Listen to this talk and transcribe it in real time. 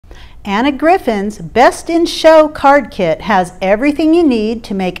Anna Griffin's Best in Show card kit has everything you need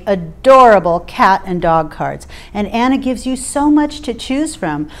to make adorable cat and dog cards. And Anna gives you so much to choose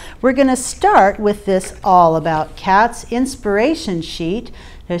from. We're going to start with this All About Cats inspiration sheet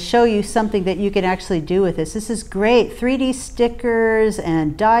to show you something that you can actually do with this. This is great. 3D stickers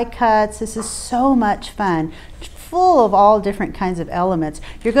and die cuts. This is so much fun. Full of all different kinds of elements.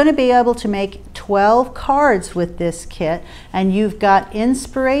 You're going to be able to make 12 cards with this kit, and you've got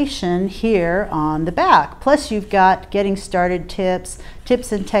inspiration here on the back. Plus you've got getting started tips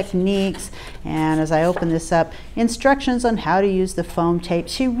and techniques, and as I open this up, instructions on how to use the foam tape.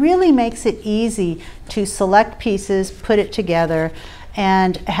 She really makes it easy to select pieces, put it together,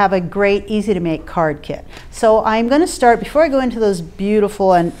 and have a great, easy to make card kit. So I'm going to start, before I go into those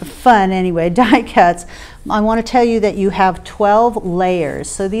beautiful and fun anyway die cuts, I want to tell you that you have 12 layers.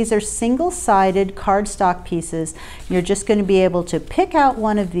 So these are single-sided cardstock pieces. You're just going to be able to pick out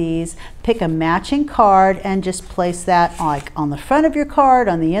one of these, pick a matching card, and just place that like on the front of your card,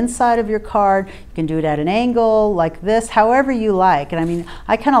 on the inside of your card. You can do it at an angle like this, however you like. And I mean,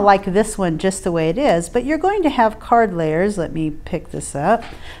 I kind of like this one just the way it is, but you're going to have card layers. Let me pick this up.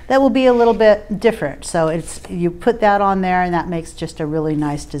 That will be a little bit different. So you put that on there, and that makes just a really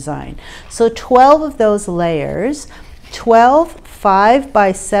nice design. So 12 of those layers, 12 5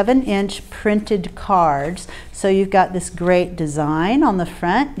 by 7 inch printed cards. So you've got this great design on the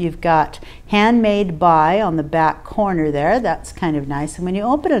front. You've got handmade by on the back corner there. That's kind of nice. And when you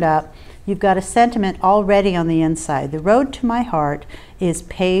open it up, you've got a sentiment already on the inside. The road to my heart is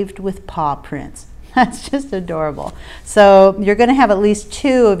paved with paw prints. That's just adorable. So you're going to have at least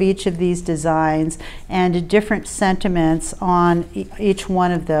 2 of each of these designs and different sentiments on each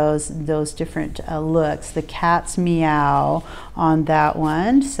one of those different looks. The cat's meow on that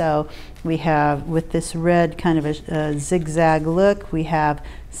one. So we have, with this red kind of a zigzag look, we have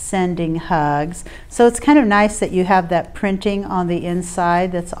sending hugs. So it's kind of nice that you have that printing on the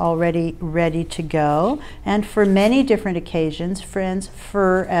inside that's already ready to go. And for many different occasions, friends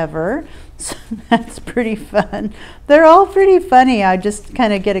forever. So that's pretty fun. They're all pretty funny. I just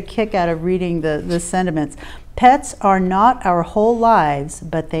kind of get a kick out of reading the sentiments. Pets are not our whole lives,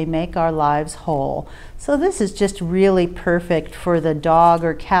 but they make our lives whole. So this is just really perfect for the dog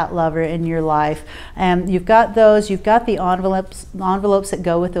or cat lover in your life. And you've got those, you've got the envelopes that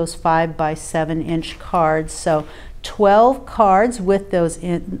go with those 5 by 7 inch cards. So 12 cards with those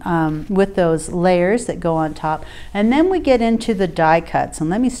layers that go on top. And then we get into the die cuts. And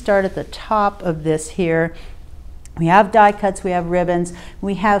let me start at the top of this here. We have die cuts, we have ribbons,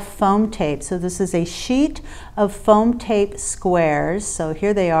 we have foam tape. So this is a sheet of foam tape squares. So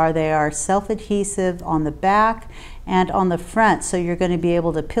here they are self-adhesive on the back and on the front. So you're going to be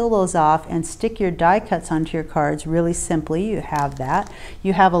able to peel those off and stick your die cuts onto your cards really simply. You have that.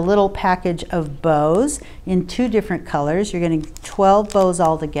 You have a little package of bows in 2 different colors. You're getting 12 bows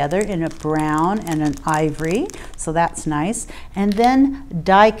all together in a brown and an ivory. So that's nice. And then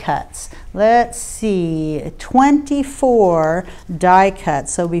die cuts. Let's see, 24 die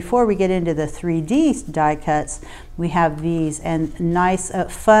cuts. So before we get into the 3D die cuts, we have these, and nice,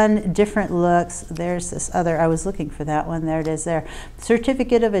 fun, different looks. There's this other, I was looking for that one. There it is there.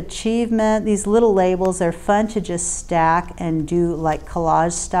 Certificate of Achievement. These little labels are fun to just stack and do like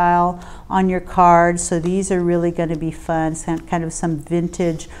collage style on your cards. So these are really going to be fun, kind of some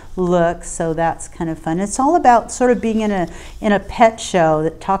vintage look. So that's kind of fun. It's all about sort of being in a pet show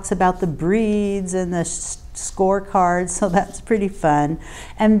that talks about the breeds and the scorecards, so that's pretty fun.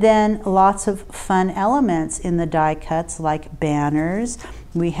 And then lots of fun elements in the die cuts like banners.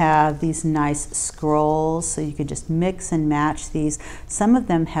 We have these nice scrolls, so you could just mix and match these. Some of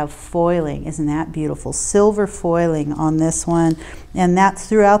them have foiling. Isn't that beautiful? Silver foiling on this one. And that's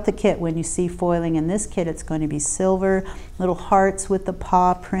throughout the kit. When you see foiling in this kit, it's going to be silver. Little hearts with the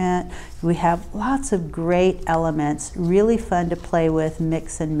paw print. We have lots of great elements, really fun to play with,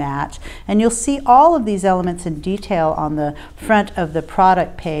 mix and match. And you'll see all of these elements in detail on the front of the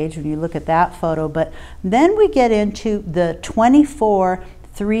product page when you look at that photo. But then we get into the 24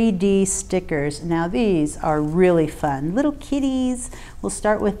 3D stickers. Now these are really fun. Little kitties, we'll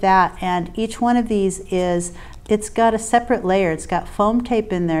start with that. And each one of these it's got a separate layer. It's got foam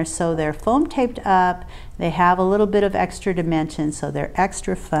tape in there, so they're foam taped up. They have a little bit of extra dimension, so they're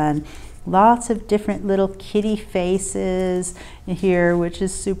extra fun. Lots of different little kitty faces here, which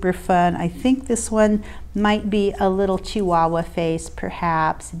is super fun. I think this one might be a little chihuahua face,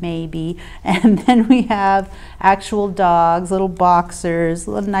 perhaps, maybe. And then we have actual dogs, little boxers,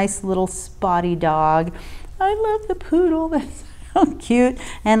 a nice little spotty dog. I love the poodle. That's so cute.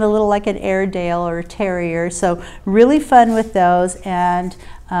 And a little like an Airedale or a terrier. So really fun with those. And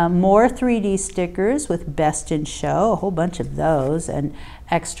More 3D stickers with Best in Show, a whole bunch of those, and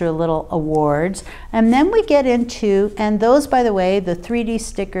extra little awards. And then we get into, and those, by the way, the 3D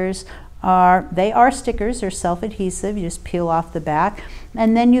stickers they are stickers, they're self-adhesive, you just peel off the back.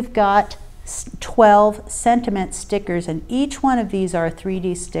 And then you've got 12 sentiment stickers, and each one of these are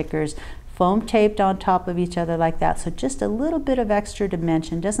 3D stickers, foam taped on top of each other like that. So just a little bit of extra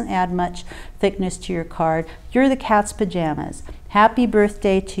dimension, doesn't add much thickness to your card. You're the cat's pajamas. Happy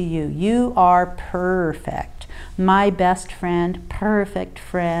birthday to you. You are perfect. My best friend, perfect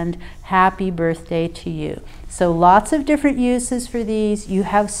friend, happy birthday to you. So lots of different uses for these. You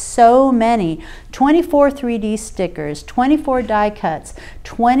have so many, 24 3D stickers, 24 die cuts,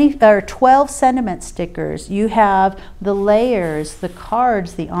 12 sentiment stickers. You have the layers, the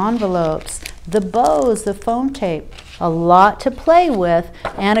cards, the envelopes, the bows, the foam tape. A lot to play with.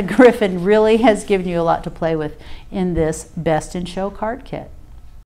 Anna Griffin really has given you a lot to play with in this Best in Show card kit.